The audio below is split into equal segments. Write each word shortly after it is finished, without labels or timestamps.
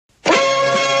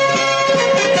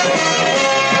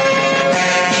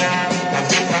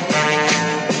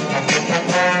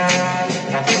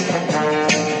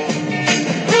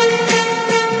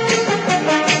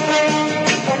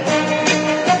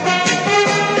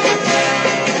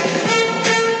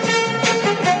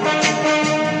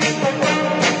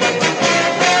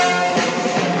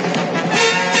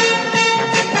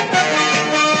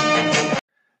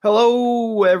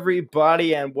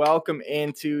everybody, and welcome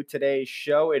into today's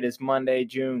show. It is Monday,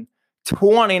 June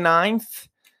 29th.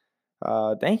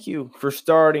 Thank you for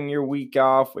starting your week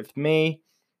off with me.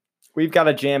 We've got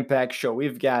a jam-packed show.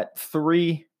 We've got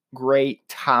three great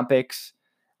topics,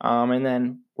 and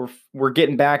then we're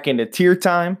getting back into tier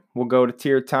time. We'll go to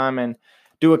tier time and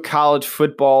do a college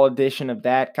football edition of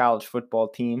that, college football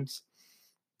teams.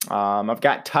 I've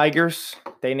got Tigers.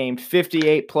 They named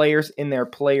 58 players in their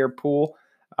player pool.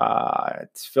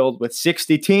 It's filled with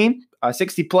 60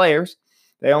 players.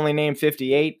 They only named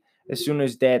 58. As soon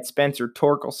as that Spencer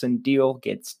Torkelson deal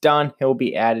gets done, he'll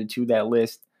be added to that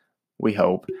list, we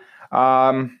hope.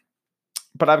 But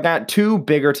I've got two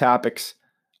bigger topics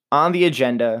on the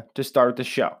agenda to start the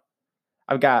show.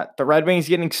 I've got the Red Wings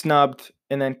getting snubbed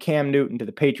and then Cam Newton to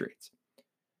the Patriots.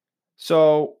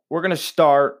 So we're going to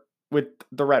start with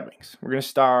the Red Wings. We're going to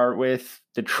start with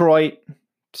Detroit.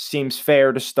 Seems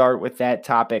fair to start with that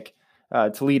topic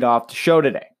to lead off the show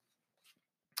today.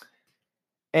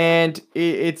 And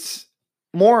it's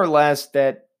more or less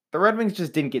that the Red Wings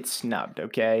just didn't get snubbed,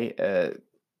 okay?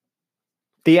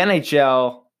 The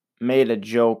NHL made a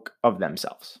joke of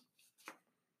themselves.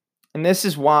 And this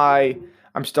is why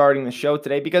I'm starting the show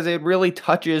today, because it really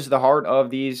touches the heart of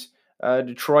these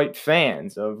Detroit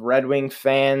fans, of Red Wing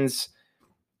fans.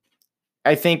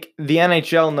 I think the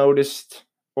NHL noticed,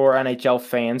 or NHL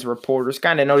fans, reporters,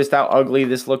 kind of noticed how ugly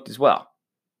this looked as well.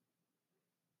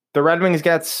 The Red Wings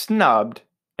got snubbed,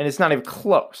 and it's not even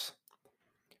close.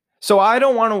 So I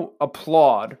don't want to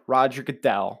applaud Roger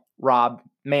Goodell, Rob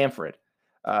Manfred,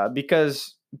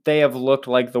 because they have looked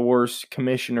like the worst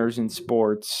commissioners in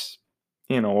sports,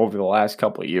 over the last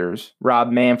couple of years.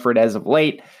 Rob Manfred as of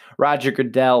late, Roger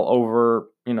Goodell over,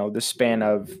 the span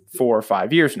of 4 or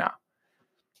 5 years now.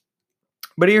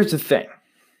 But here's the thing.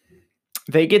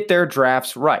 They get their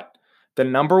drafts right. The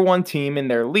number one team in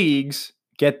their leagues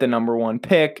get the number one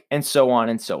pick, and so on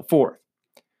and so forth.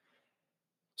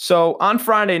 So on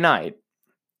Friday night,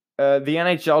 the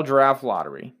NHL draft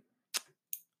lottery,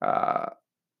 the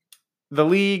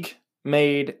league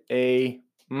made a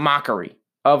mockery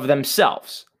of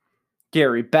themselves.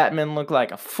 Gary Bettman looked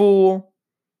like a fool.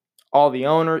 All the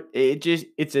owners,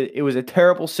 it was a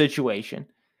terrible situation.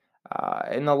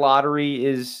 And the lottery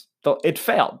it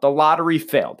failed. The lottery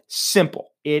failed. Simple.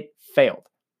 It failed.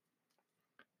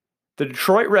 The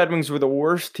Detroit Red Wings were the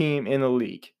worst team in the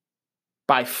league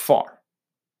by far.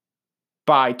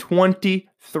 By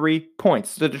 23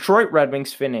 points. The Detroit Red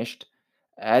Wings finished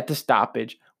at the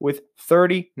stoppage with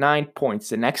 39 points.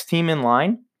 The next team in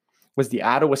line was the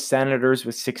Ottawa Senators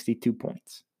with 62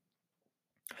 points.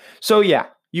 So yeah,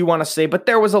 you want to say, but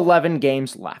there was 11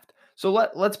 games left. So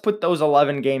let's put those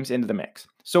 11 games into the mix.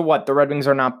 So what? The Red Wings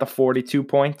are not the 42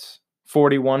 points,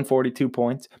 41, 42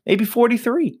 points, maybe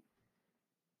 43.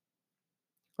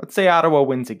 Let's say Ottawa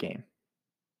wins a game.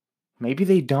 Maybe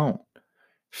they don't.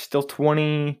 Still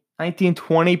 20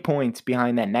 points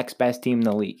behind that next best team in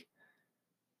the league.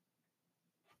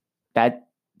 That's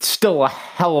still a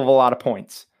hell of a lot of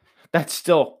points. That's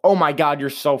still, oh my God,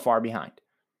 you're so far behind.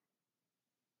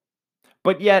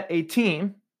 But yet a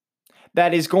team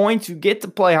that is going to get to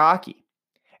play hockey,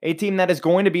 a team that is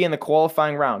going to be in the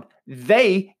qualifying round,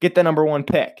 they get the number one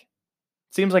pick.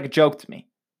 Seems like a joke to me.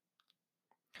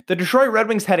 The Detroit Red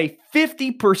Wings had a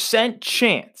 50%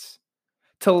 chance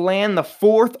to land the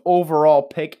fourth overall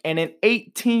pick and an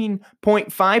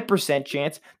 18.5%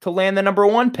 chance to land the number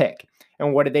one pick.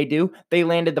 And what did they do? They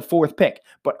landed the fourth pick.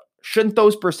 But shouldn't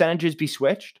those percentages be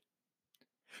switched?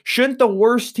 Shouldn't the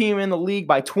worst team in the league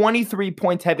by 23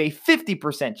 points have a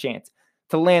 50% chance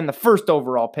to land the first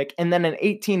overall pick and then an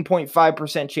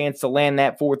 18.5% chance to land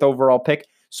that fourth overall pick?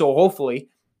 So hopefully,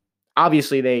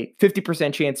 obviously, they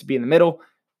 50% chance to be in the middle,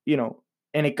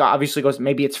 and it obviously goes,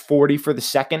 maybe it's 40 for the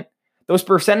second. Those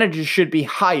percentages should be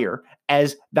higher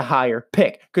as the higher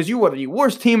pick because you were the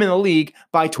worst team in the league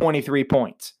by 23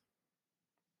 points.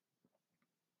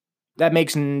 That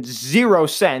makes zero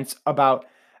sense about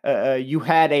you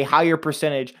had a higher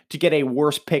percentage to get a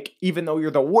worse pick, even though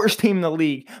you're the worst team in the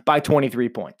league by 23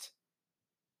 points.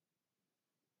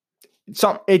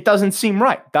 It doesn't seem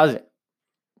right, does it?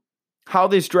 How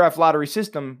this draft lottery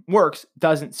system works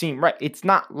doesn't seem right. It's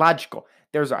not logical.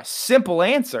 There's a simple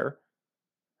answer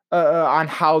on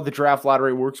how the draft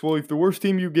lottery works. Well, if the worst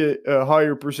team, you get a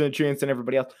higher percent chance than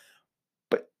everybody else.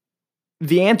 But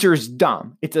the answer is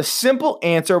dumb. It's a simple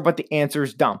answer, but the answer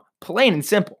is dumb. Plain and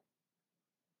simple.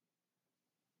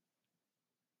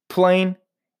 Plain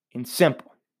and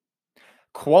simple.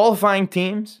 Qualifying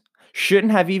teams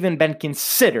shouldn't have even been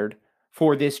considered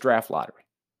for this draft lottery.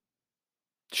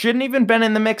 Shouldn't even been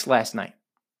in the mix last night.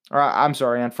 Or I'm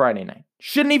sorry, on Friday night.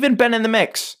 Shouldn't even been in the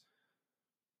mix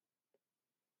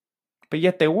But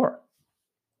yet they were.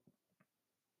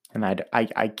 And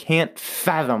I can't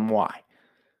fathom why.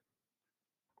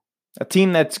 A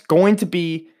team that's going to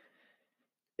be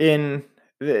in,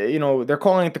 they're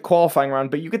calling it the qualifying round,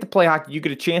 but you get to play hockey. You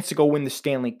get a chance to go win the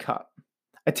Stanley Cup.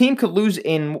 A team could lose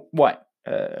in what?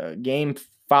 Game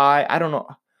 5? I don't know.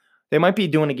 They might be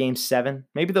doing a game 7.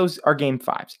 Maybe those are game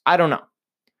 5s. I don't know.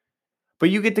 But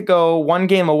you get to go one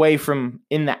game away from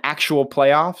in the actual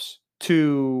playoffs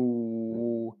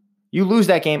to you lose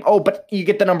that game. Oh, but you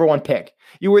get the number 1 pick.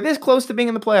 You were this close to being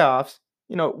in the playoffs.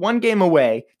 One game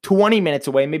away, 20 minutes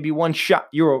away, maybe one shot.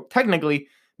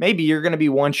 Maybe you're going to be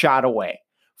one shot away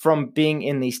from being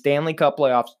in the Stanley Cup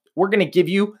playoffs. We're going to give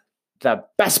you the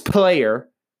best player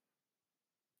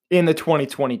in the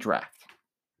 2020 draft.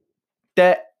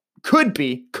 That could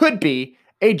be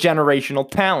a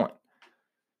generational talent.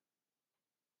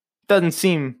 Doesn't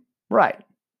seem right.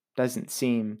 Doesn't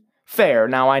seem fair.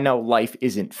 Now I know life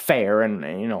isn't fair,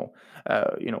 and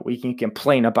we can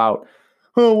complain about,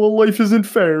 oh well, life isn't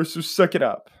fair, so suck it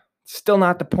up. Still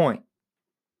not the point.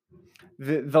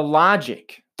 The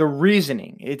logic, the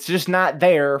reasoning, it's just not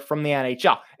there from the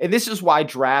NHL, and this is why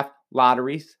draft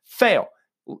lotteries fail.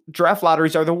 Draft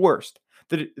lotteries are the worst.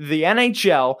 The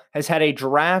NHL has had a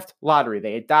draft lottery.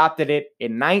 They adopted it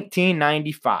in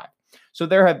 1995. So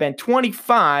there have been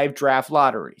 25 draft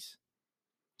lotteries.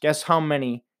 Guess how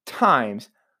many times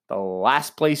the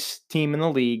last place team in the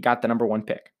league got the number 1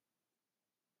 pick?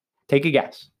 Take a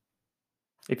guess.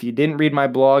 If you didn't read my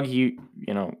blog, you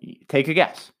take a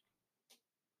guess.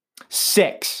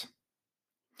 6.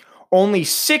 Only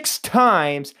 6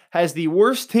 times has the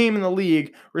worst team in the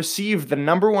league received the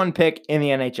number 1 pick in the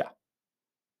NHL.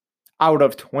 Out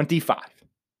of 25.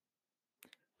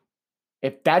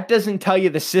 If that doesn't tell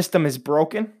you the system is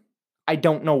broken, I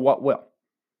don't know what will.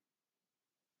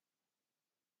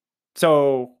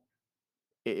 So,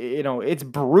 it's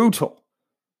brutal.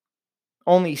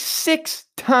 Only 6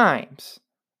 times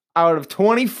out of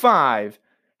 25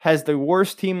 has the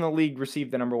worst team in the league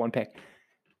received the number 1 pick.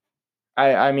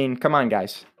 I mean, come on,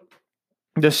 guys.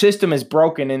 The system is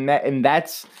broken, and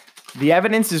that's the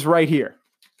evidence is right here.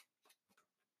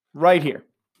 Right here.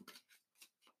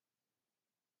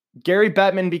 Gary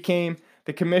Bettman became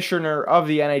the commissioner of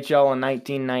the NHL in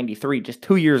 1993, just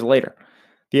 2 years later.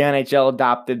 The NHL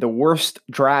adopted the worst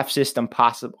draft system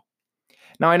possible.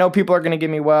 Now, I know people are going to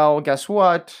give me, well, guess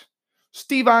what?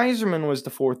 Steve Yzerman was the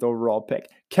 4th overall pick.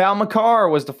 Cal McCarr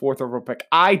was the 4th overall pick.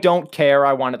 I don't care.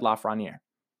 I wanted Lafreniere.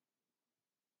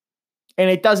 And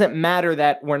it doesn't matter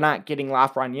that we're not getting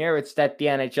Lafreniere. It's that the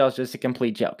NHL is just a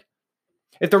complete joke.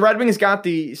 If the Red Wings got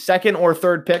the 2nd or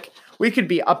 3rd pick, we could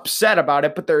be upset about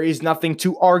it, but there is nothing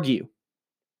to argue.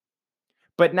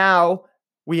 But now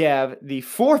we have the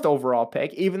 4th overall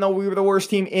pick, even though we were the worst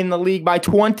team in the league by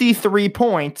 23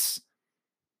 points.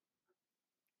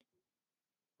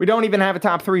 We don't even have a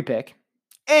top 3 pick.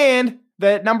 And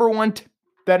that number one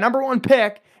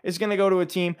pick is going to go to a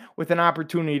team with an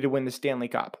opportunity to win the Stanley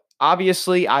Cup.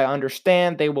 Obviously, I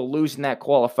understand they will lose in that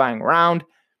qualifying round.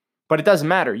 But it doesn't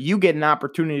matter. You get an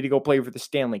opportunity to go play for the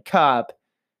Stanley Cup,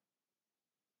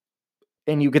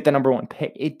 and you get the number 1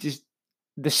 pick.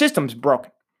 The system's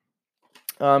broken.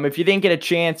 If you didn't get a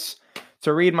chance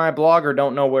to read my blog or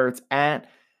don't know where it's at,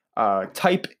 go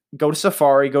to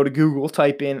Safari, go to Google,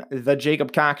 type in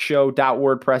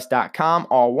thejacobcockshow.wordpress.com,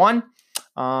 all one.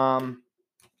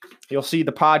 You'll see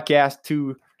the podcast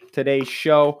to today's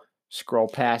show. Scroll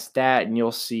past that, and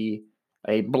you'll see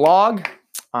a blog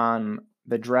on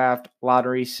the draft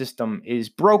lottery system is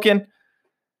broken,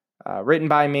 written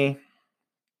by me.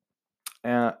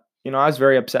 I was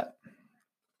very upset.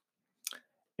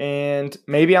 And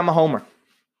maybe I'm a homer.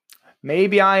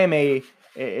 Maybe I am a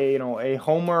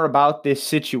homer about this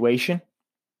situation.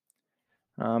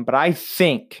 But I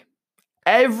think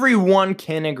everyone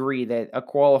can agree that a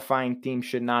qualifying team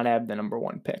should not have the number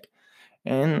 1 pick.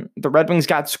 And the Red Wings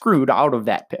got screwed out of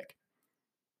that pick.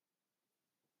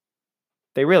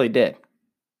 They really did.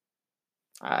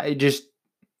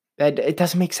 It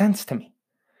doesn't make sense to me.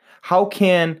 How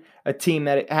can a team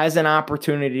that has an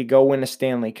opportunity to go win a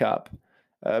Stanley Cup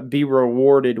be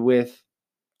rewarded with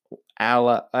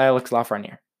Alex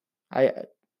Lafreniere?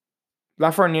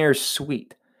 Lafreniere is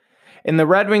sweet. And the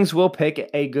Red Wings will pick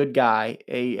a good guy,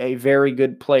 a very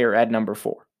good player at number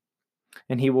 4.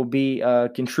 And he will be a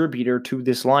contributor to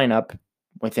this lineup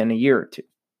within a year or 2.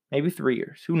 Maybe 3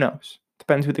 years. Who knows?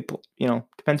 Depends who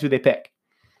they pick.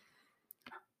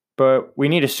 But we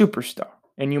need a superstar.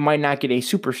 And you might not get a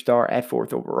superstar at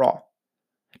 4th overall.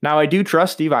 Now, I do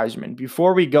trust Steve Yzerman.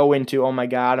 Before we go into, oh my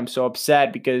God, I'm so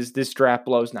upset because this draft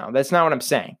blows now. That's not what I'm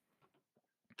saying.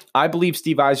 I believe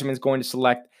Steve Yzerman is going to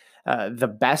select the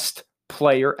best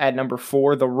player at number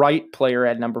 4, the right player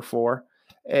at number 4,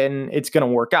 and it's going to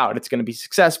work out. It's going to be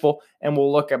successful, and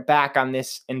we'll look back on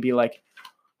this and be like,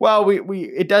 well, we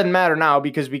it doesn't matter now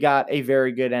because we got a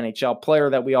very good NHL player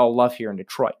that we all love here in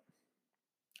Detroit.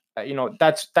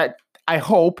 That's I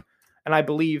hope and I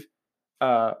believe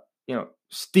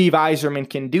Steve Yzerman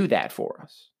can do that for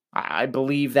us. I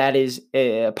believe that is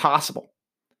possible.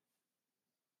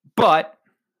 But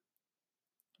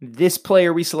this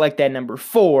player we select at number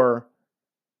 4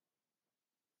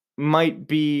 might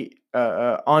be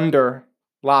under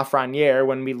Lafreniere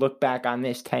when we look back on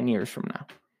this 10 years from now.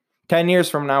 10 years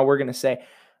from now, we're going to say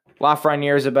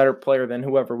Lafreniere is a better player than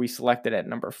whoever we selected at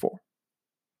number 4.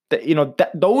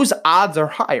 Those odds are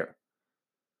higher.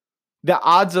 The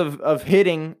odds of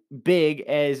hitting big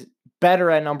as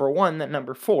better at number 1 than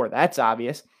number 4. That's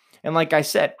obvious. And like I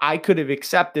said, I could have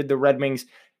accepted the Red Wings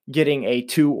getting a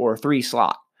 2 or 3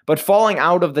 slot. But falling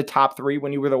out of the top 3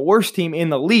 when you were the worst team in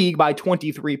the league by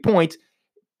 23 points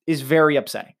is very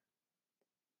upsetting.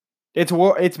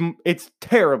 It's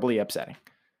terribly upsetting.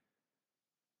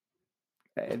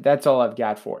 That's all I've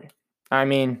got for you. I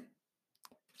mean,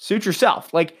 suit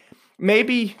yourself. Like,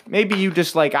 maybe you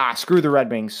just like, screw the Red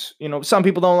Wings. Some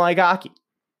people don't like hockey.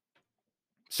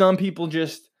 Some people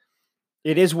just,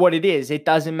 it is what it is. It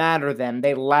doesn't matter to them.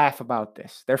 They laugh about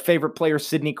this. Their favorite player is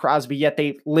Sidney Crosby, yet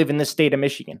they live in the state of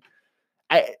Michigan.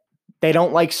 They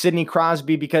don't like Sidney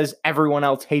Crosby because everyone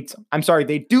else hates him. I'm sorry,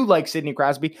 they do like Sidney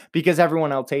Crosby because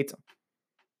everyone else hates him.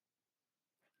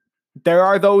 There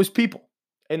are those people.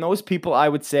 And those people, I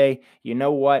would say, you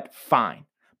know what? Fine.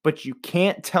 But you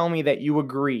can't tell me that you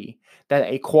agree that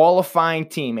a qualifying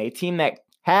team, a team that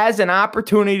has an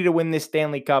opportunity to win this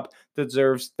Stanley Cup,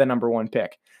 deserves the number 1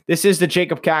 pick. This is the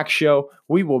Jacob Cox Show.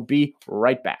 We will be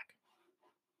right back.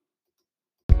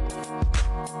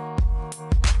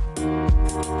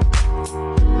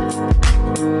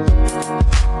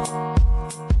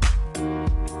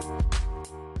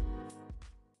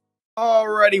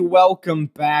 Alrighty, welcome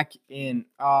back in.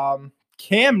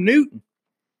 Cam Newton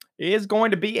is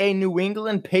going to be a New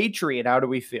England Patriot. How do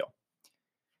we feel?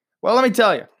 Well, let me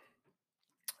tell you.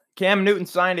 Cam Newton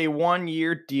signed a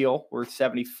 1-year deal worth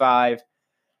 $75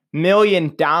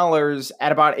 million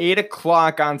at about 8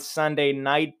 o'clock on Sunday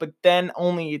night, but then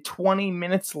only 20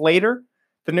 minutes later,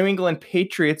 the New England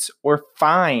Patriots were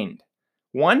fined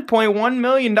 $1.1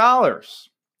 million,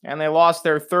 and they lost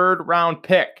their 3rd-round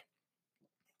pick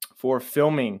for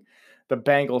filming the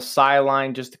Bengals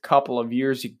sideline just a couple of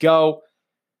years ago.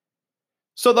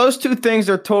 So those two things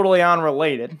are totally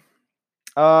unrelated,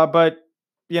 but,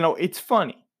 it's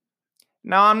funny.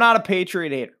 Now, I'm not a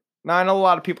Patriot hater. Now, I know a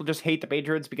lot of people just hate the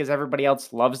Patriots because everybody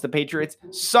else loves the Patriots.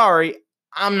 Sorry,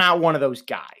 I'm not one of those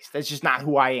guys. That's just not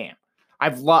who I am.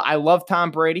 I love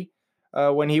Tom Brady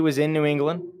when he was in New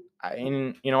England.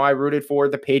 I rooted for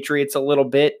the Patriots a little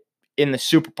bit in the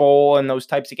Super Bowl and those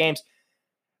types of games.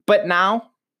 But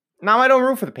now I don't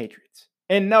root for the Patriots.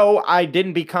 And no, I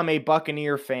didn't become a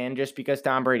Buccaneer fan just because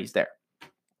Tom Brady's there.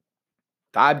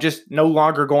 I'm just no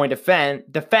longer going to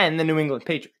defend the New England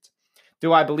Patriots.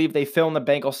 Do I believe they filmed the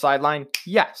Bengals sideline?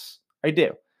 Yes, I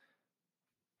do.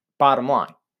 Bottom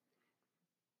line.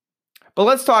 But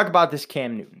let's talk about this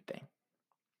Cam Newton thing.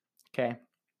 Okay.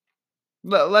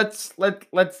 Let's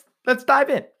dive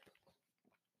in.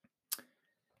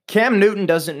 Cam Newton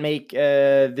doesn't make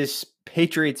this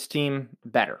Patriots team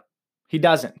better. He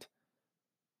doesn't.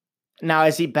 Now,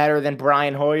 is he better than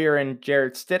Brian Hoyer and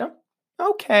Jarrett Stidham?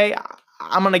 Okay,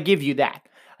 I'm going to give you that.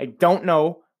 I don't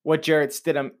know what Jarrett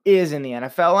Stidham is in the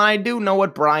NFL, and I do know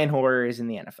what Brian Hoyer is in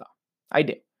the NFL. I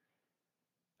do.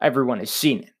 Everyone has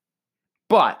seen it.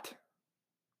 But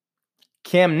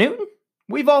Cam Newton,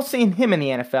 we've all seen him in the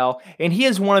NFL, and he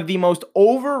is one of the most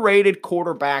overrated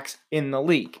quarterbacks in the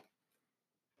league.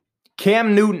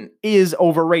 Cam Newton is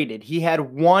overrated. He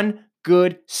had one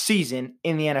good season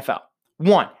in the NFL.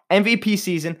 One MVP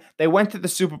season. They went to the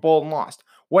Super Bowl and lost.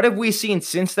 What have we seen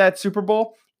since that Super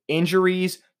Bowl?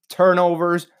 Injuries,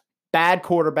 turnovers, bad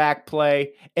quarterback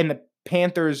play, and the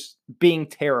Panthers being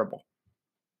terrible.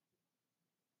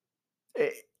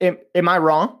 Am I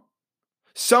wrong?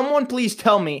 Someone please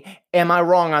tell me, am I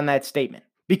wrong on that statement?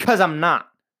 Because I'm not.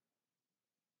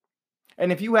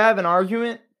 And if you have an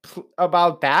argument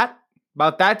about that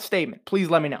statement, please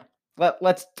let me know.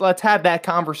 Let's have that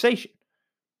conversation.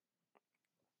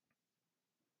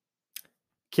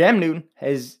 Cam Newton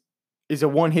is a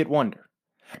one-hit wonder.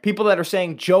 People that are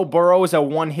saying Joe Burrow is a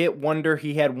one-hit wonder,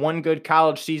 he had one good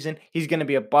college season, he's going to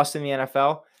be a bust in the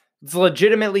NFL. It's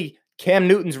legitimately Cam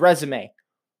Newton's resume.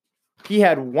 He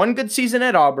had one good season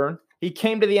at Auburn. He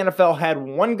came to the NFL, had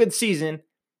one good season,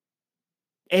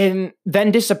 and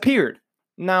then disappeared.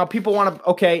 Now people want to,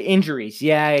 okay, injuries.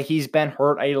 Yeah, he's been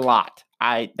hurt a lot.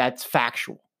 That's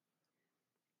factual.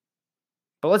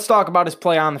 But let's talk about his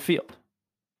play on the field.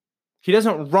 He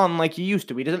doesn't run like he used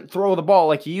to. He doesn't throw the ball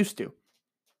like he used to.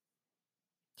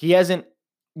 He hasn't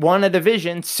won a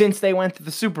division since they went to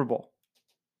the Super Bowl.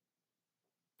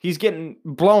 He's getting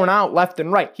blown out left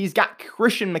and right. He's got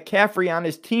Christian McCaffrey on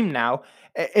his team now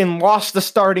and lost the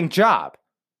starting job.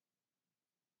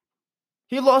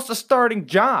 He lost the starting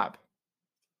job.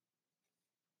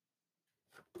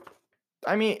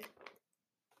 I mean,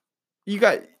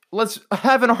 let's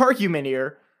have an argument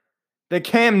here that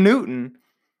Cam Newton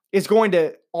is going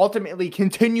to ultimately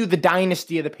continue the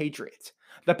dynasty of the Patriots.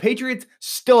 The Patriots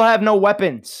still have no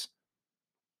weapons.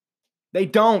 They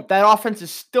don't. That offense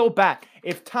is still bad.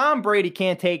 If Tom Brady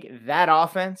can't take that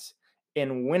offense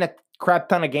and win a crap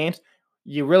ton of games,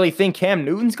 you really think Cam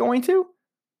Newton's going to?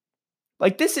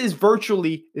 Like, this is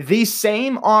virtually the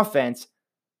same offense,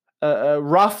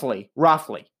 roughly,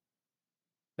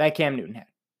 that Cam Newton had,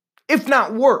 if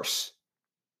not worse.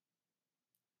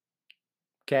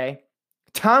 Okay?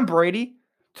 Tom Brady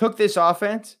took this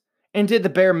offense and did the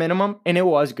bare minimum, and it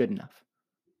was good enough.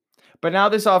 But now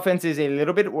this offense is a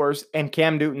little bit worse, and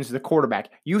Cam Newton's the quarterback.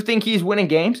 You think he's winning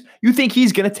games? You think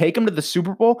he's going to take him to the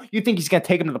Super Bowl? You think he's going to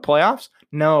take him to the playoffs?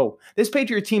 No. This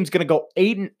Patriot team's going to go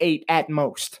 8-8 at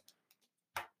most.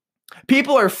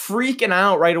 People are freaking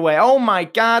out right away. Oh my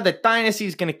God, the dynasty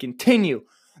is going to continue.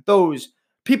 Those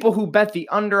people who bet the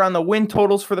under on the win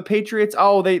totals for the Patriots,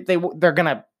 they're going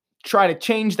to try to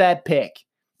change that pick.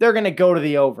 They're going to go to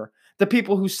the over. The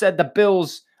people who said the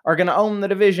Bills are going to own the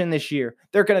division this year,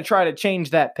 they're going to try to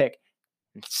change that pick.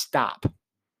 Stop.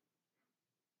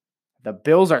 The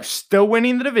Bills are still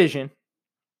winning the division,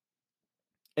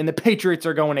 and the Patriots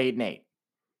are going 8-8.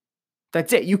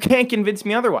 That's it. You can't convince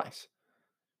me otherwise.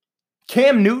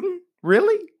 Cam Newton?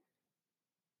 Really?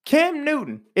 Cam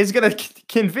Newton is going to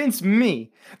convince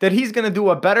me that he's going to do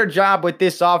a better job with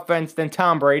this offense than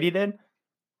Tom Brady did?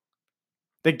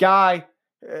 The guy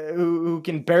who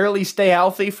can barely stay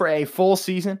healthy for a full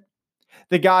season?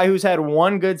 The guy who's had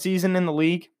one good season in the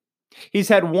league? He's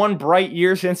had one bright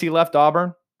year since he left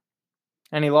Auburn,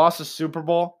 and he lost a Super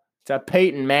Bowl to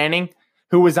Peyton Manning,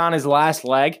 who was on his last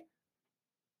leg.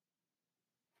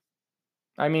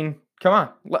 I mean, come on.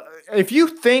 If you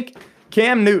think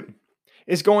Cam Newton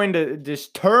is going to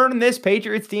just turn this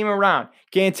Patriots team around,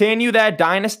 continue that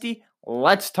dynasty,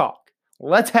 let's talk.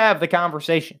 Let's have the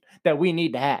conversation that we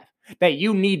need to have, that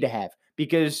you need to have,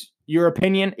 because your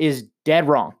opinion is dead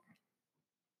wrong.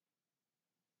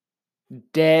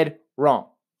 Dead wrong.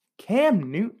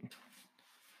 Cam Newton.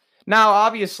 Now,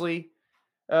 obviously,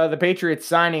 the Patriots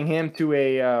signing him to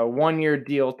a one-year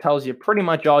deal tells you pretty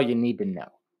much all you need to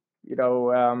know.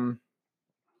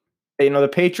 The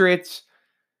Patriots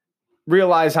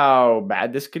realize how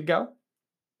bad this could go.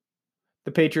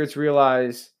 The Patriots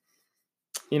realize,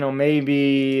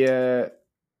 maybe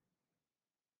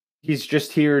he's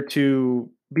just here to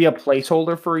be a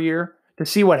placeholder for a year to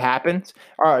see what happens.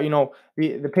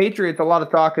 The Patriots, a lot of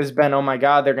talk has been, oh my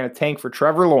God, they're going to tank for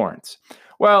Trevor Lawrence.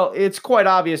 Well, it's quite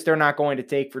obvious they're not going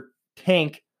to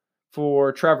tank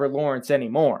for Trevor Lawrence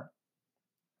anymore.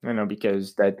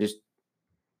 Because that just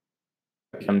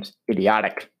becomes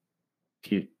idiotic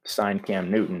if you sign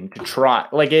Cam Newton to try.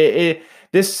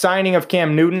 This signing of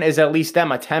Cam Newton is at least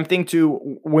them attempting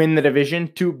to win the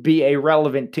division, to be a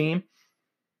relevant team.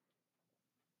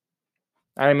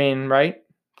 I mean, right?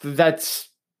 That's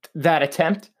that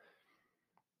attempt.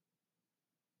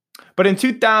 But in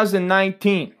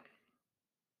 2019,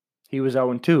 he was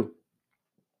 0-2.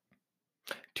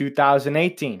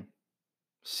 2018,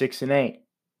 6-8.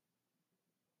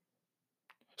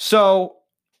 So,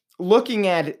 looking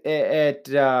at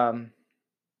the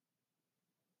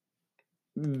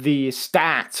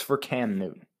stats for Cam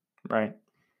Newton, right?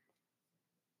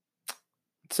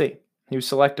 Let's see. He was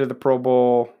selected to the Pro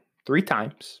Bowl 3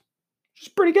 times, which is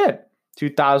pretty good.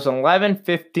 2011,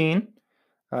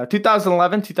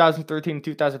 2013,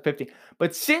 2015.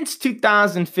 But since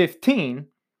 2015,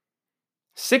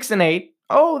 6-8.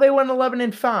 Oh, they went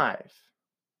 11-5.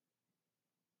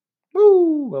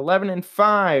 Woo,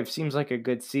 11-5 seems like a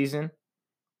good season.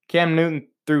 Cam Newton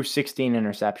threw 16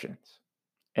 interceptions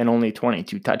and only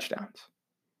 22 touchdowns.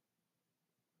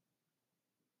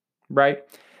 Right?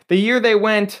 The year they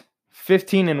went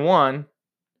 15-1,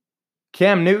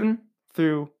 Cam Newton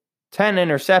threw 10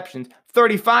 interceptions,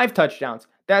 35 touchdowns.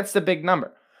 That's the big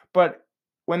number. But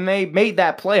when they made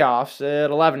that playoffs at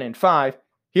 11-5,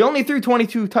 he only threw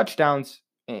 22 touchdowns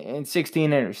and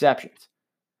 16 interceptions.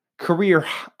 Not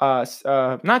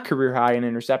career high in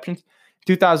interceptions.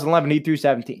 2011, he threw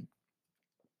 17.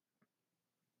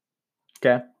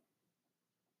 Okay.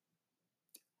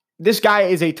 This guy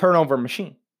is a turnover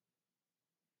machine.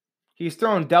 He's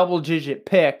thrown double-digit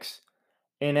picks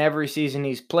in every season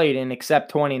he's played in,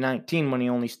 except 2019 when he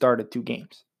only started 2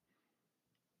 games.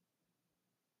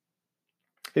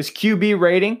 His QB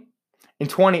rating in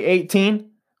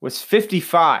 2018 was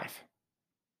 55.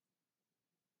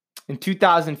 In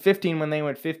 2015, when they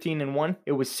went 15-1,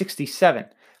 it was 67,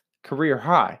 career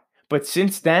high. But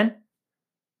since then,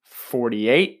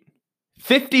 48,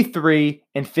 53,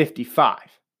 and 55.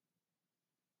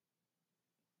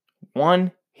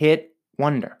 One-hit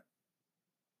wonder.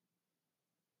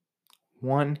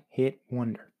 One-hit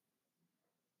wonder.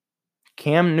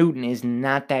 Cam Newton is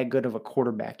not that good of a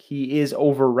quarterback. He is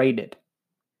overrated.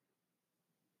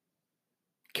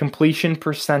 Completion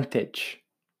percentage.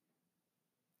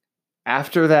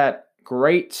 After that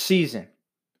great season,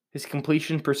 his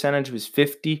completion percentage was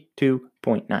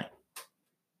 52.9.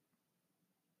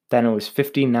 Then it was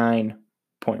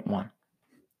 59.1.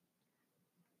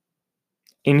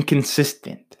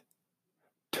 Inconsistent.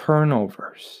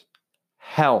 Turnovers.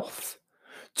 Health.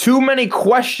 Too many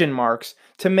question marks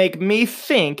to make me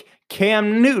think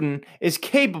Cam Newton is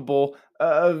capable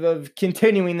of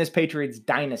continuing this Patriots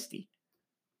dynasty.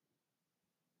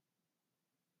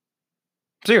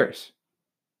 Serious.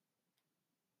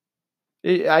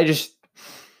 I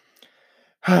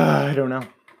don't know.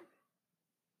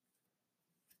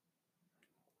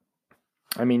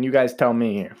 I mean, you guys tell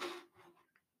me here.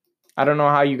 I don't know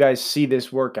how you guys see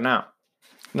this working out.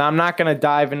 Now, I'm not going to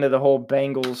dive into the whole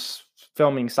Bengals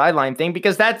filming sideline thing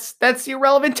because that's the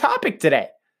irrelevant topic today.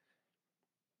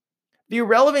 The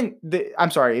irrelevant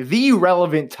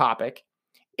topic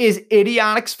is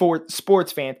idiotic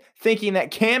sports fans thinking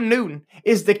that Cam Newton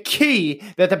is the key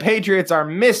that the Patriots are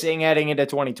missing heading into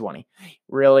 2020.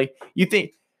 Really? You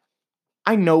think?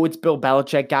 I know it's Bill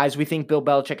Belichick, guys. We think Bill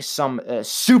Belichick is some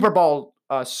Super Bowl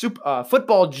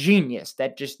football genius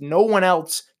that just no one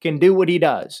else can do what he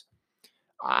does.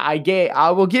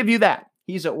 I will give you that.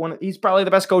 He's probably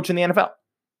the best coach in the NFL.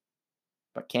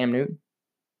 But Cam Newton,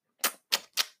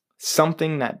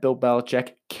 something that Bill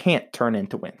Belichick can't turn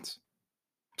into wins.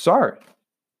 Sorry.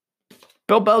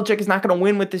 Bill Belichick is not going to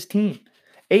win with this team.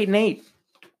 8-8.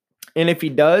 And if he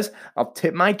does, I'll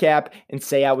tip my cap and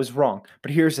say I was wrong.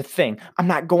 But here's the thing. I'm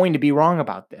not going to be wrong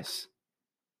about this.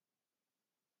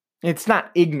 It's not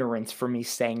ignorance for me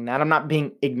saying that. I'm not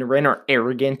being ignorant or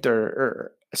arrogant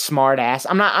or a smart ass.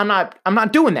 I'm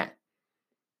not doing that.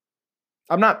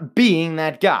 I'm not being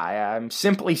that guy. I'm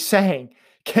simply saying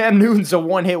Cam Newton's a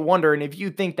one-hit wonder. And if you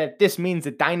think that this means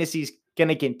the dynasty's going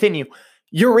to continue,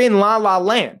 you're in la la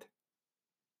land.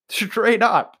 Straight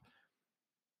up.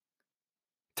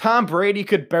 Tom Brady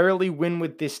could barely win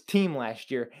with this team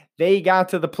last year. They got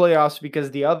to the playoffs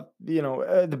because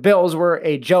the Bills were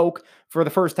a joke for the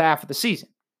first half of the season.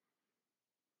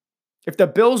 If the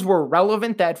Bills were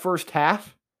relevant that first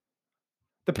half,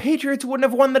 the Patriots wouldn't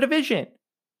have won the division.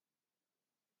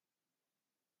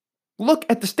 Look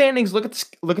at the standings. Look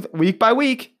at week by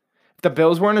week. If the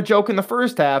Bills weren't a joke in the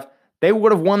first half, they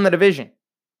would have won the division.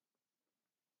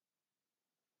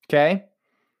 Okay?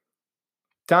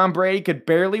 Tom Brady could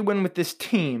barely win with this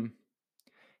team.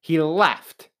 He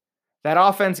left. That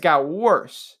offense got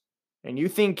worse. And you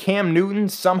think Cam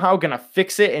Newton's somehow going to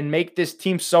fix it and make this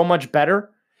team so much better?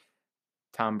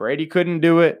 Tom Brady couldn't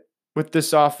do it with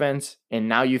this offense, and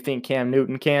now you think Cam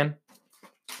Newton can?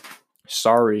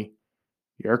 Sorry,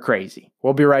 you're crazy.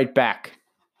 We'll be right back.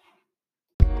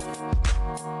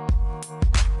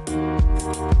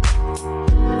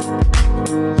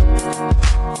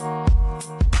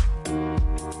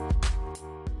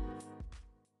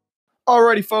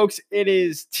 Alrighty, folks, it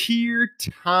is tier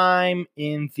time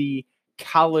in the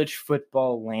college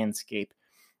football landscape.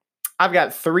 I've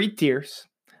got 3 tiers.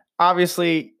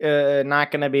 Obviously,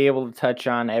 not going to be able to touch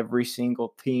on every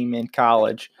single team in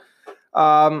college.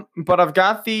 But I've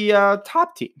got the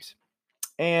top teams.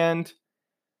 And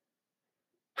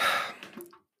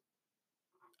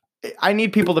I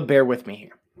need people to bear with me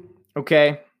here.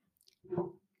 Okay?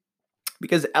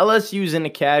 Because LSU's in a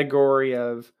category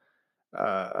of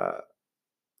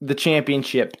the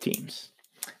championship teams.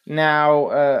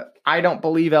 Now, I don't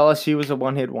believe LSU is a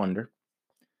one-hit wonder.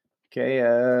 Okay,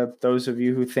 those of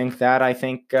you who think that, I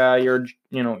think you're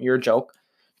a joke.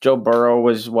 Joe Burrow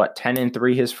was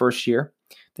 10-3 his first year.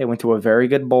 They went to a very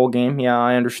good bowl game. Yeah,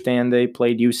 I understand they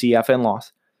played UCF and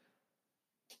lost.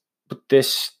 But Ed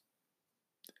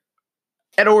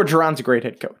Orgeron's a great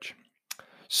head coach.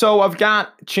 So I've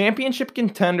got championship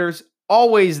contenders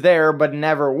always there, but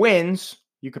never wins.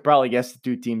 You could probably guess the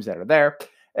 2 teams that are there.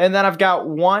 And then I've got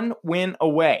 1 win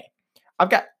away. I've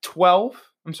got 12.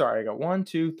 I'm sorry. I got 1,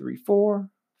 2, 3, 4,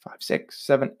 5, 6,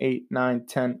 7, 8, 9,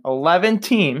 10, 11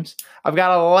 teams. I've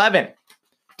got 11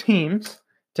 teams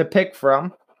to pick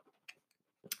from.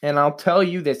 And I'll tell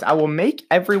you this. I will make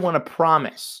everyone a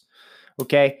promise.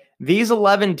 Okay? These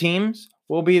 11 teams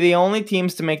will be the only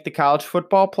teams to make the college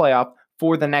football playoff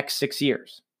for the next 6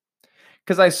 years.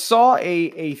 Because I saw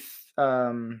maybe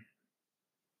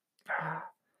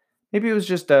it was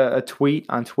just a tweet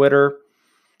on Twitter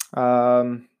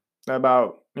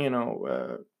about,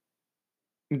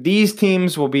 these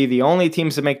teams will be the only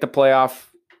teams to make the playoff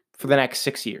for the next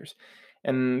 6 years.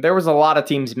 And there was a lot of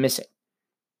teams missing.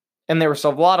 And there was a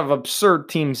lot of absurd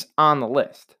teams on the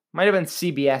list. Might have been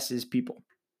CBS's people.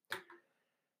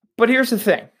 But here's the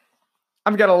thing.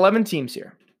 I've got 11 teams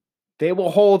here. They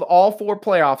will hold all 4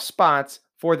 playoff spots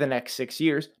for the next 6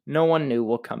 years. No one new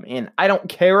will come in. I don't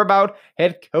care about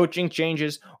head coaching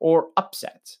changes or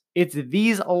upsets. It's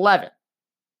these 11.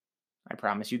 I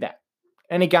promise you that.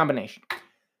 Any combination.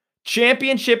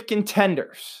 Championship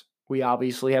contenders. We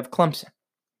obviously have Clemson.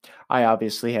 I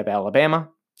obviously have Alabama.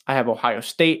 I have Ohio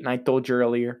State, and I told you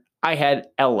earlier, I had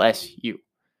LSU.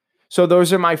 So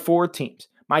those are my 4 teams.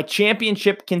 My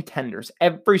championship contenders.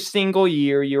 Every single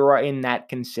year, you are in that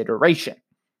consideration.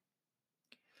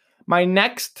 My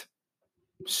next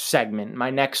segment, my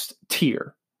next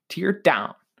tier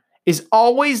down, is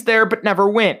always there but never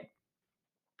win.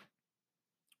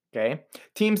 Okay?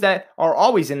 Teams that are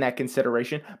always in that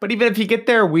consideration, but even if you get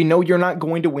there, we know you're not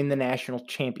going to win the national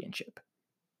championship.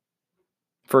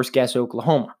 First guess,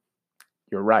 Oklahoma.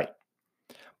 You're right.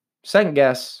 Second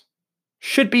guess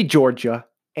should be Georgia,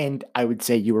 and I would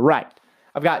say you were right.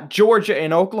 I've got Georgia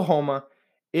and Oklahoma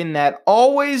in that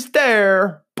always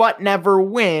there but never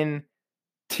win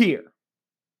tier.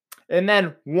 And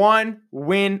then 1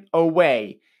 win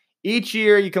away. Each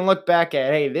year you can look back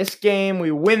at, hey, this game,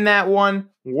 we win that one,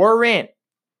 we're in.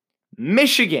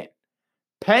 Michigan,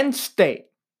 Penn State,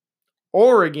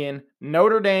 Oregon,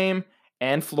 Notre Dame,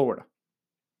 and Florida.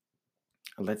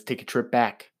 Let's take a trip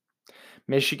back.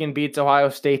 Michigan beats Ohio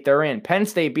State, they're in. Penn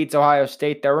State beats Ohio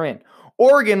State, they're in.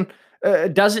 Oregon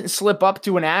doesn't slip up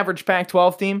to an average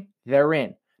Pac-12 team, they're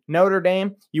in. Notre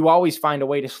Dame, you always find a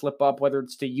way to slip up, whether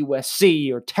it's to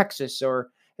USC or Texas or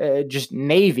just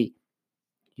Navy.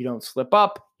 You don't slip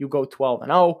up, you go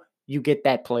 12-0, you get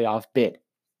that playoff bid.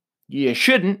 You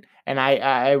shouldn't, and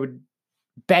I would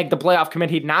beg the playoff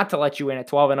committee not to let you in at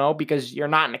 12-0 because you're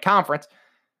not in the conference,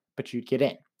 but you'd get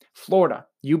in. Florida,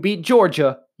 you beat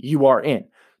Georgia, you are in.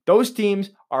 Those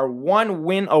teams are 1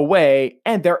 win away,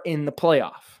 and they're in the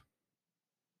playoff.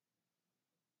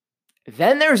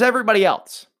 Then there's everybody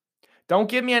else. Don't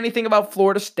give me anything about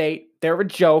Florida State. They're a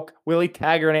joke. Mike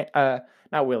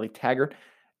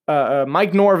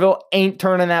Norville ain't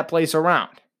turning that place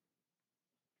around.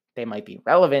 They might be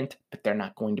relevant, but they're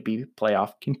not going to be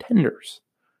playoff contenders.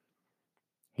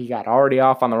 He got already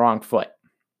off on the wrong foot.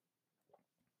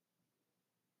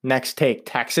 Next take,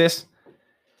 Texas.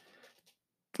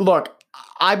 Look,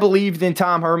 I believed in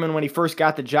Tom Herman when he first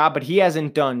got the job, but he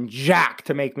hasn't done jack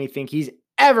to make me think he's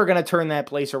ever going to turn that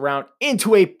place around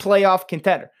into a playoff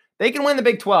contender. They can win the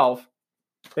Big 12.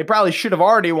 They probably should have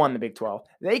already won the Big 12.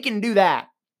 They can do that.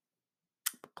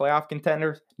 Playoff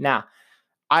contenders? Nah.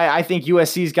 I think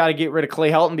USC's got to get rid of Clay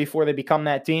Helton before they become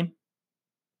that team.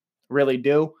 Really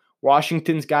do.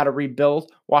 Washington's got to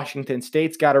rebuild. Washington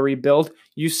State's got to rebuild.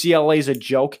 UCLA's a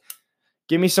joke.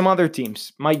 Give me some other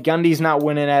teams. Mike Gundy's not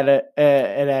winning at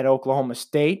Oklahoma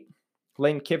State.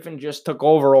 Lane Kiffin just took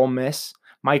over Ole Miss.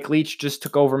 Mike Leach just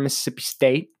took over Mississippi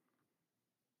State.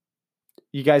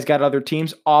 You guys got other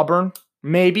teams? Auburn,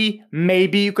 maybe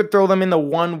you could throw them in the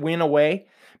 1 win away.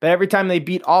 But every time they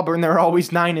beat Auburn, they're always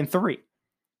 9-3.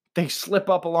 They slip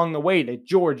up along the way to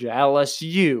Georgia,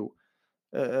 LSU.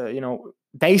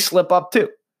 They slip up too.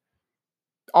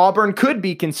 Auburn could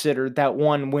be considered that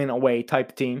 1 win away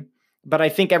type team. But I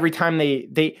think every time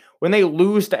when they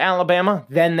lose to Alabama,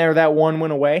 then they're that 1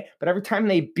 win away. But every time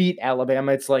they beat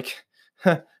Alabama, it's like,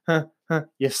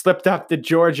 you slipped up to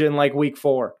Georgia in like week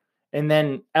 4. And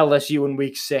then LSU in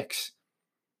week 6.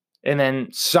 And then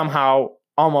somehow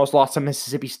almost lost to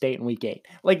Mississippi State in week 8.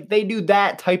 Like, they do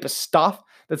that type of stuff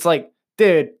that's like,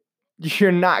 dude,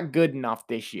 you're not good enough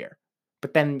this year.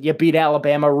 But then you beat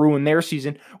Alabama, ruin their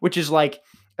season, which is like,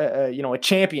 a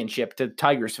championship to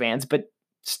Tigers fans, but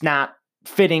it's not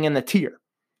fitting in the tier.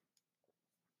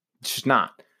 It's just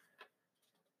not.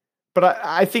 But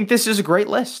I think this is a great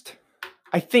list.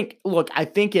 I think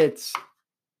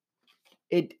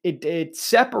it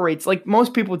separates, like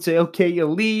most people would say, okay,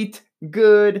 elite,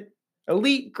 good,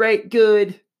 elite, great,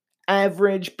 good,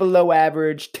 average, below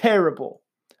average, terrible.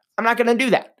 I'm not going to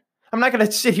do that. I'm not going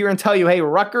to sit here and tell you, hey,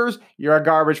 Rutgers, you're a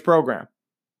garbage program.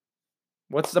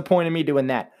 What's the point of me doing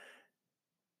that?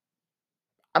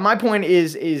 My point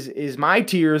is my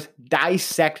tiers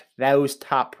dissect those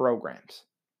top programs.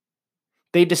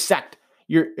 They dissect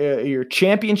your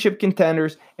championship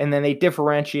contenders, and then they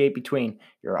differentiate between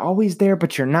you're always there,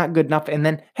 but you're not good enough, and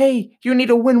then, hey, you need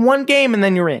to win one game, and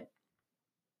then you're in.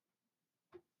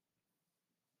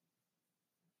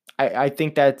 I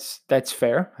think that's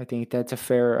fair. I think that's a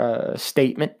fair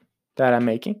statement that I'm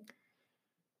making.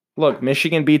 Look,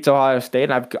 Michigan beats Ohio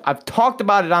State. And I've talked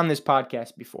about it on this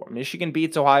podcast before. Michigan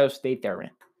beats Ohio State, they're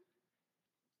in.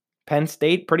 Penn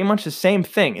State, pretty much the same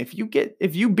thing. If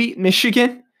you beat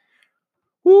Michigan,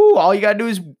 all you gotta do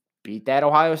is beat that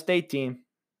Ohio State team.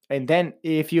 And then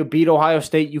if you beat Ohio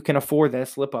State, you can afford that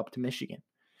slip up to Michigan.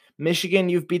 Michigan,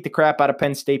 you've beat the crap out of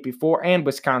Penn State before, and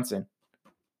Wisconsin.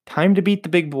 Time to beat the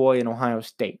big boy in Ohio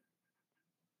State.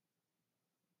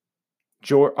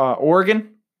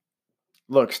 Oregon,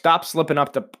 look, stop slipping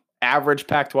up to average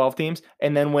Pac-12 teams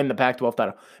and then win the Pac-12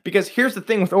 title. Because here's the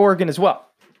thing with Oregon as well.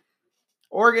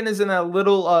 Oregon is in a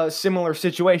little similar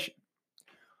situation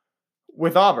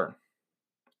with Auburn.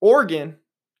 Oregon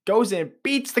goes in,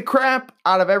 beats the crap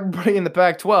out of everybody in the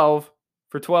Pac-12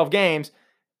 for 12 games,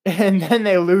 and then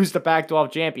they lose the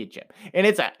Pac-12 championship. And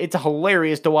it's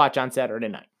hilarious to watch on Saturday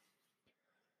night.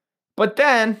 But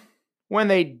then, when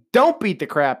they don't beat the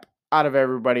crap out of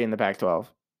everybody in the Pac-12,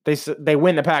 they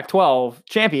win the Pac-12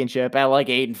 championship at like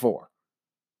 8-4.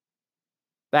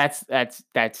 That's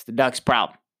the Ducks'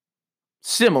 problem.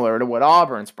 Similar to what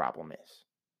Auburn's problem is.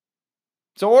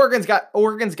 So Oregon's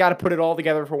got to put it all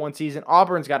together for one season.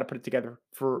 Auburn's got to put it together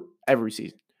for every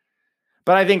season.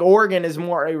 But I think Oregon is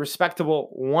more a respectable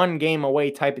one game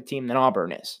away type of team than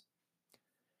Auburn is.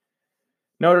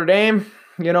 Notre Dame,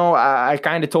 I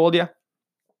kind of told you.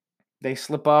 They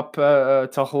slip up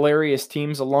to hilarious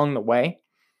teams along the way.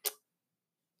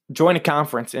 Join a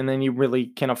conference, and then you really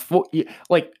can afford.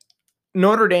 Like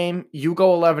Notre Dame, you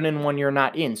go 11-1, you're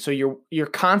not in, so you're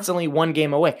constantly one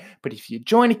game away. But if you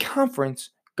join a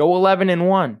conference, go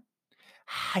 11-1,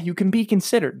 you can be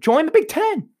considered. Join the Big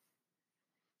Ten.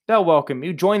 They'll welcome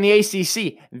you. Join the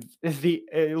ACC.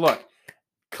 Look,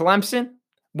 Clemson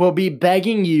will be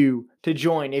begging you to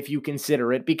join if you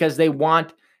consider it because they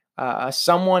want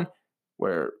someone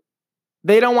where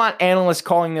they don't want analysts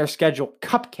calling their schedule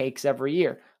cupcakes every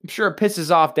year. I'm sure it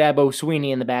pisses off Dabo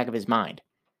Sweeney in the back of his mind.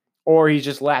 Or he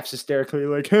just laughs hysterically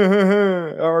like,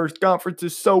 our conference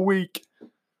is so weak.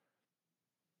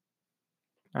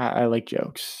 I like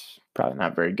jokes. Probably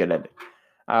not very good at it.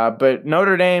 But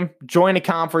Notre Dame, join a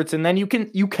conference, and then you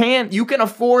can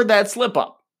afford that slip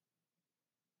up.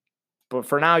 But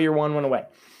for now, you're one win away.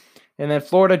 And then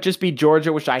Florida just beat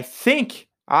Georgia, which I think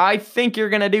you're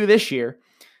gonna do this year.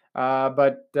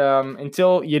 But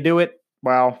until you do it,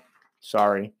 well,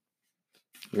 sorry,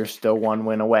 you're still one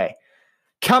win away.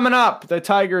 Coming up, the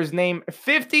Tigers name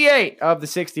 58 of the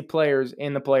 60 players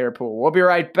in the player pool. We'll be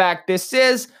right back. This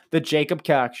is the Jacob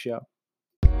Cox Show.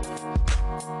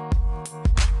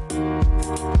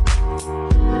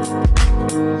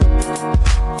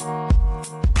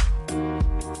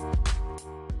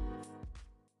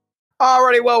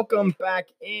 Alrighty, welcome back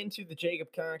into the Jacob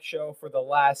Cox Show for the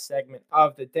last segment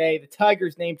of the day. The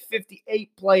Tigers named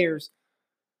 58 players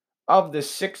of the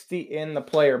 60 in the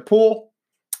player pool.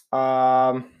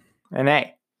 And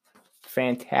hey,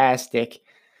 fantastic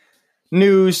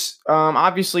news.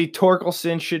 Obviously,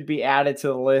 Torkelson should be added to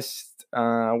the list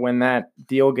when that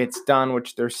deal gets done,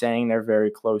 which they're saying they're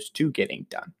very close to getting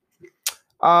done.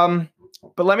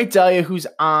 But let me tell you who's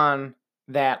on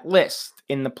that list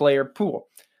in the player pool.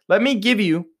 Let me give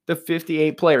you the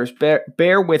 58 players.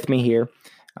 Bear with me here.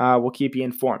 We'll keep you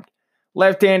informed.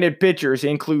 Left-handed pitchers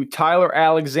include Tyler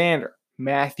Alexander,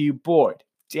 Matthew Boyd,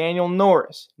 Daniel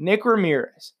Norris, Nick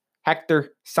Ramirez, Hector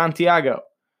Santiago,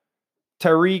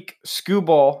 Tariq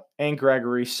Skubal, and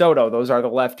Gregory Soto. Those are the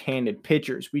left-handed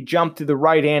pitchers. We jump to the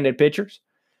right-handed pitchers.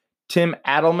 Tim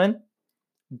Adelman,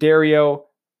 Dario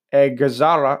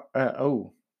Agrazal,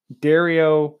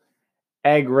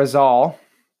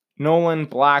 Nolan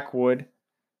Blackwood,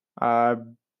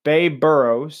 Babe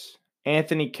Burrows,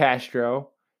 Anthony Castro,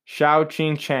 Xiao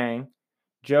Qing Chang,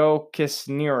 Joe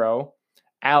Cisnero,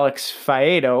 Alex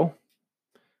Faedo,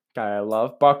 guy I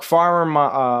love, Buck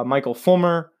Farmer, Michael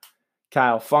Fulmer,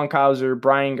 Kyle Funkhauser,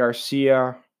 Brian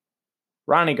Garcia,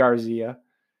 Ronnie Garcia,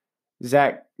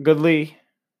 Zach Goodley,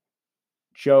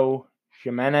 Joe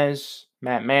Jimenez,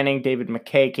 Matt Manning, David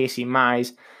McKay, Casey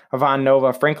Mize, Ivan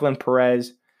Nova, Franklin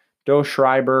Perez, Joe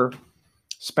Schreiber,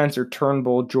 Spencer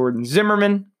Turnbull, Jordan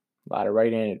Zimmerman, A lot of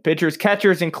right-handed pitchers.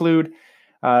 Catchers include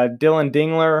Dylan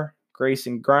Dingler,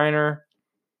 Grayson Griner,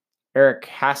 Eric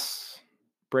Hess,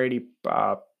 Brady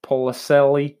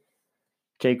Policelli,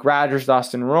 Jake Rogers,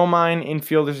 Austin Romine.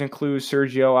 Infielders include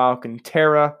Sergio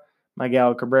Alcantara,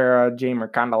 Miguel Cabrera,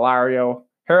 Jamer Candelario,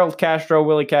 Harold Castro,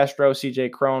 Willie Castro,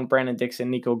 CJ Crone, Brandon Dixon,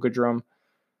 Nico Goodrum,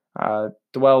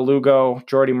 Dwell Lugo,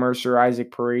 Jordy Mercer,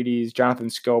 Isaac Paredes, Jonathan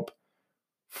Scope,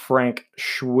 Frank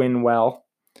Schwinwell.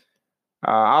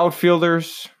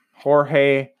 Outfielders,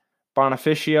 Jorge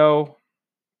Bonifacio,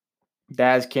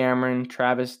 Daz Cameron,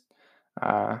 Travis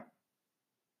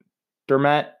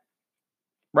Dermett,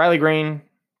 Riley Green,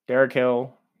 Derek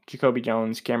Hill, Jacoby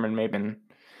Jones, Cameron Maben,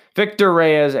 Victor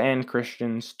Reyes, and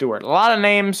Christian Stewart. A lot of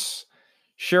names.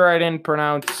 Sure, I didn't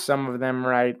pronounce some of them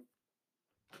right.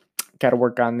 Got to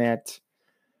work on that.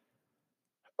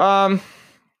 But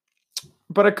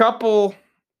a couple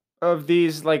of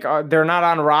these, like, they're not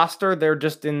on roster. They're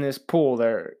just in this pool.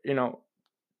 They're,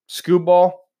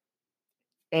 Scooball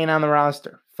ain't on the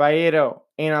roster. Faedo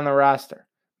ain't on the roster.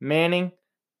 Manning,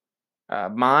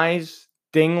 Mize,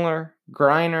 Dingler,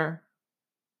 Griner,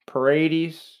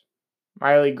 Paredes,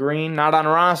 Riley Green, not on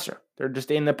roster. They're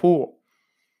just in the pool.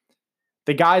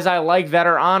 The guys I like that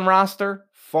are on roster,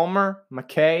 Fulmer,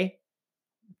 McKay,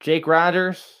 Jake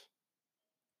Rogers,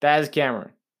 Daz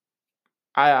Cameron.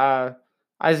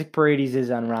 Isaac Paredes is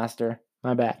on roster.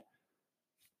 My bad.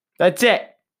 That's it.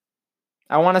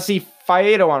 I want to see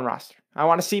Faedo on roster. I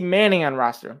want to see Manning on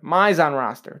roster. Mize on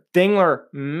roster. Dingler,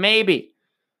 maybe.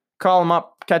 Call him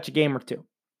up, catch a game or two.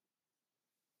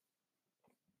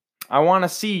 I want to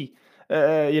see,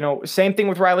 same thing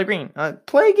with Riley Green.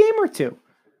 Play a game or two.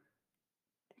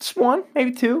 Just one,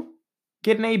 maybe two.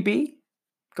 Get an AB.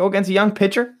 Go against a young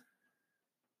pitcher.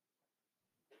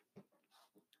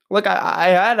 Look, I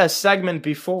had a segment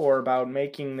before about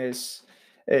making this,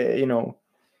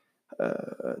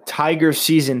 Tiger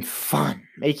season fun.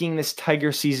 Making this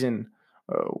Tiger season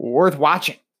worth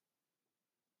watching.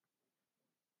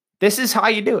 This is how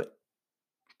you do it.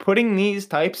 Putting these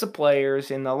types of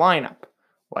players in the lineup,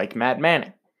 like Matt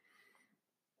Manning.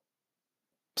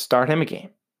 Start him a game.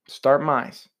 Start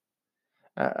Mize.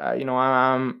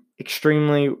 I'm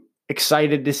extremely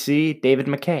excited to see David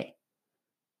McKay,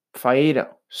 Faedo,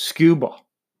 Scuba.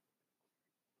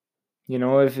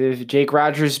 If Jake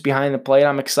Rogers is behind the plate,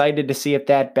 I'm excited to see if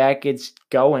that bat gets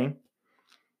going.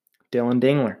 Dylan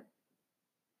Dingler.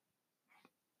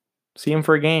 See him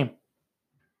for a game.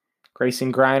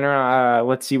 Grayson Griner,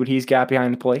 let's see what he's got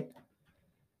behind the plate.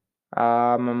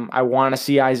 I want to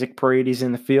see Isaac Paredes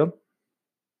in the field.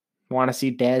 I want to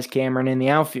see Daz Cameron in the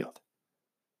outfield.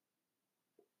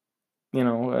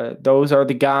 Those are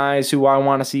the guys who I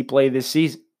want to see play this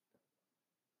season.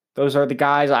 Those are the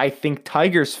guys I think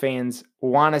Tigers fans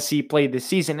want to see play this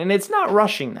season, and it's not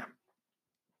rushing them.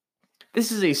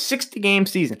 This is a 60-game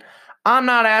season. I'm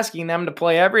not asking them to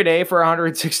play every day for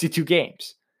 162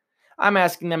 games. I'm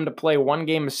asking them to play one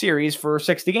game a series for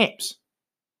 60 games.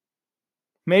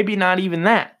 Maybe not even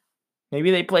that.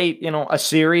 Maybe they play, a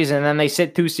series and then they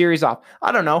sit 2 series off.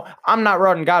 I don't know. I'm not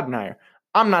Rodden Goddenhire.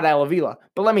 I'm not Al Avila.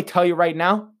 But let me tell you right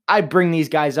now, I bring these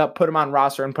guys up, put them on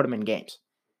roster, and put them in games.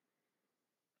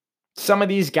 Some of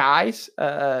these guys,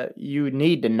 you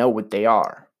need to know what they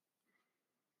are.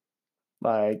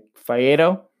 Like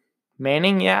Faedo,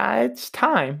 Manning, yeah, it's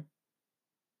time.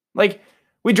 Like,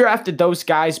 we drafted those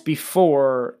guys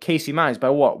before Casey Mize by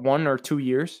 1 or 2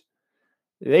 years?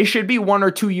 They should be 1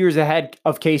 or 2 years ahead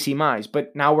of Casey Mize,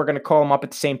 but now we're going to call them up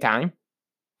at the same time.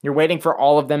 You're waiting for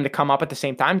all of them to come up at the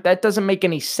same time? That doesn't make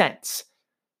any sense.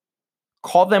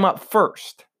 Call them up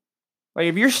first. Like,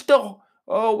 if you're still,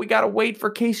 we got to wait for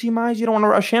Casey Mize, you don't want to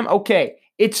rush him? Okay,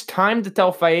 it's time to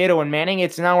tell Faedo and Manning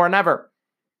it's now or never.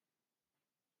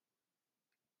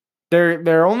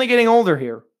 They're only getting older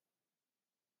here.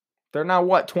 They're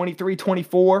now, 23,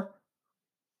 24?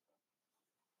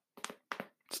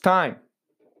 It's time.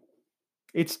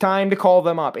 It's time to call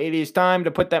them up. It is time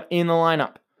to put them in the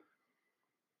lineup.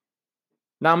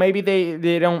 Now, maybe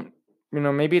they don't,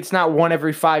 maybe it's not 1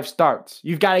 every 5 starts.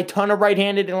 You've got a ton of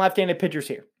right-handed and left-handed pitchers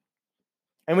here.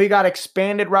 And we got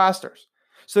expanded rosters.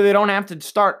 So they don't have to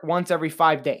start once every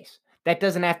 5 days. That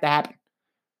doesn't have to happen.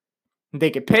 They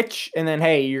could pitch, and then,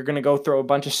 hey, you're going to go throw a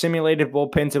bunch of simulated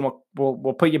bullpens, and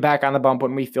we'll put you back on the bump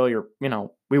when we feel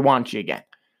we want you again.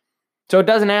 So it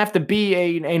doesn't have to be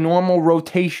a normal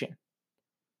rotation.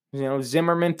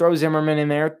 Zimmerman, throw Zimmerman in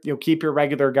there. You'll keep your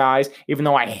regular guys, even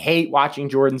though I hate watching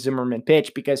Jordan Zimmerman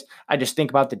pitch because I just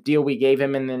think about the deal we gave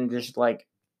him and then just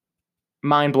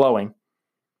mind-blowing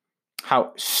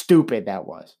how stupid that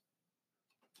was.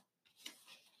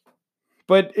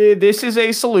 But this is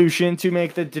a solution to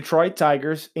make the Detroit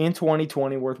Tigers in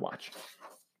 2020 worth watching.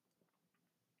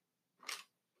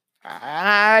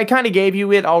 I kind of gave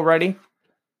you it already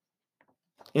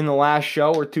in the last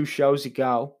show or 2 shows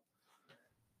ago.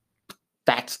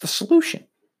 That's the solution.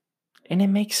 And it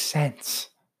makes sense.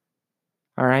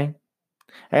 All right?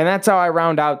 And that's how I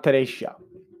round out today's show.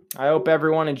 I hope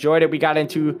everyone enjoyed it. We got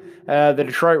into the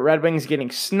Detroit Red Wings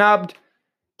getting snubbed.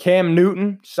 Cam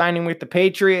Newton signing with the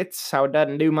Patriots, how it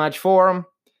doesn't do much for him.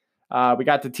 We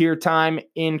got the tier time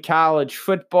in college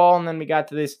football, and then we got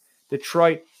to this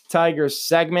Detroit Tigers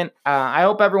segment. I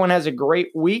hope everyone has a great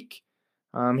week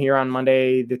here on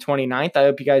Monday the 29th. I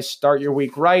hope you guys start your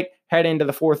week right, head into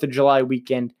the 4th of July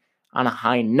weekend on a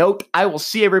high note. I will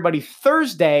see everybody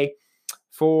Thursday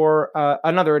for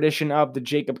another edition of the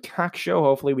Jacob Cox Show.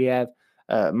 Hopefully we have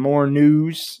more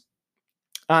news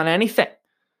on anything.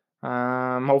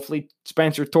 Hopefully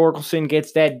Spencer Torkelson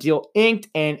gets that deal inked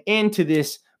and into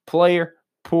this player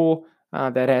pool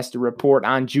that has to report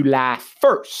on July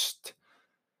 1st.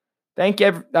 Thank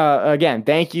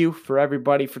you for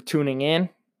everybody for tuning in,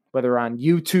 whether on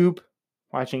YouTube,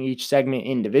 watching each segment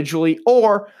individually,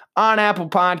 or on Apple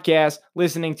Podcasts,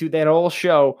 listening to that whole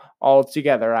show all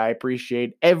together. I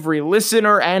appreciate every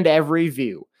listener and every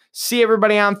view. See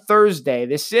everybody on Thursday.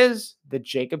 This is the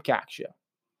Jacob Cox Show.